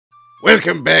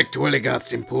Welcome back to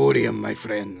Oligarth's Emporium, my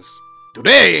friends.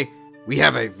 Today, we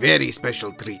have a very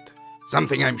special treat.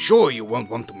 Something I'm sure you won't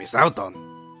want to miss out on.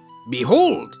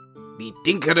 Behold, the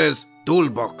Tinkerer's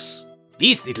Toolbox.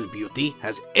 This little beauty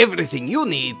has everything you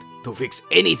need to fix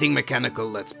anything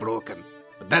mechanical that's broken.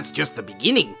 But that's just the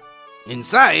beginning.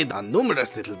 Inside are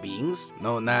numerous little beings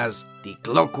known as the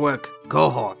Clockwork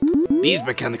Cohort. These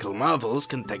mechanical marvels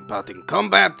can take part in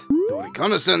combat, do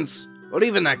reconnaissance, or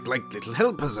even act like little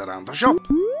helpers around the shop.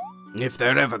 If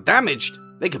they're ever damaged,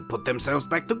 they can put themselves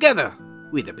back together,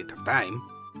 with a bit of time.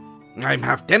 I'm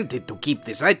half tempted to keep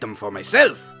this item for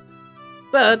myself,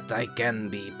 but I can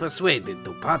be persuaded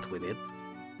to part with it,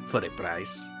 for a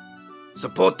price.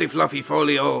 Support the Fluffy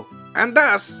Folio, and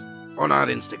us, on our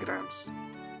Instagrams.